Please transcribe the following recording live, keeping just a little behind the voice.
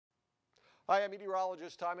Hi, I'm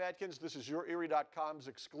meteorologist Tom Atkins. This is YourErie.com's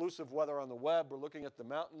exclusive weather on the web. We're looking at the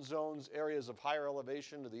mountain zones, areas of higher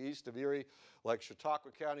elevation to the east of Erie, like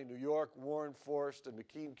Chautauqua County, New York, Warren, Forest, and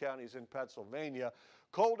McKean counties in Pennsylvania.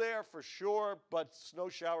 Cold air for sure, but snow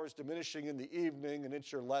showers diminishing in the evening, an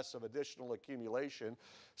inch or less of additional accumulation.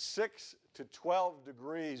 6 to 12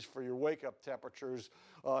 degrees for your wake-up temperatures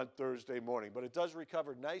on Thursday morning. But it does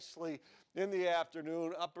recover nicely in the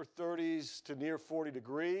afternoon, upper 30s to near 40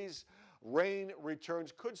 degrees. Rain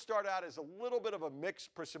returns, could start out as a little bit of a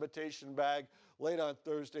mixed precipitation bag late on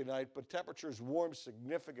Thursday night, but temperatures warm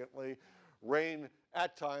significantly. Rain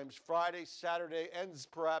at times Friday, Saturday ends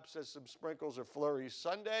perhaps as some sprinkles or flurries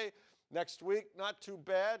Sunday. Next week, not too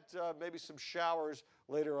bad. Maybe some showers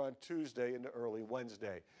later on Tuesday into early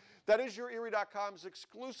Wednesday. That is YourErie.com's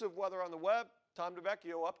exclusive weather on the web. Tom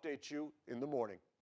DeVecchio updates you in the morning.